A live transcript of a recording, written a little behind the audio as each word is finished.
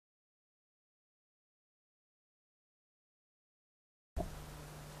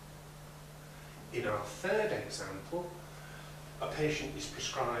In our third example, a patient is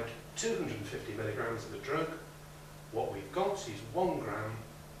prescribed 250 milligrams of a drug. What we've got is 1 gram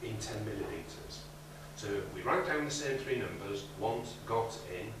in 10 millilitres. So we write down the same three numbers: want, got,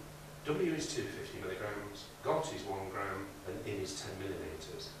 in. W is 250 milligrams, got is 1 gram, and in is 10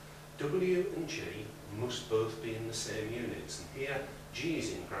 millilitres. W and G must both be in the same units, and here G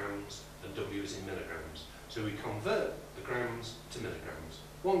is in grams and W is in milligrams. So we convert the grams to milligrams.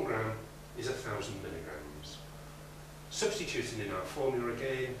 1 gram is 1,000 milligrams. Substituting in our formula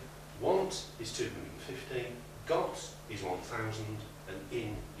again, want is 250, got is 1,000, and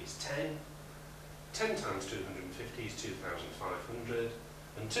in is 10. 10 times 250 is 2,500,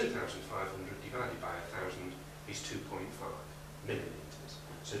 and 2,500 divided by 1,000 is 2.5 millilitres.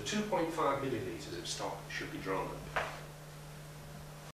 So 2.5 millilitres of stock should be drawn up.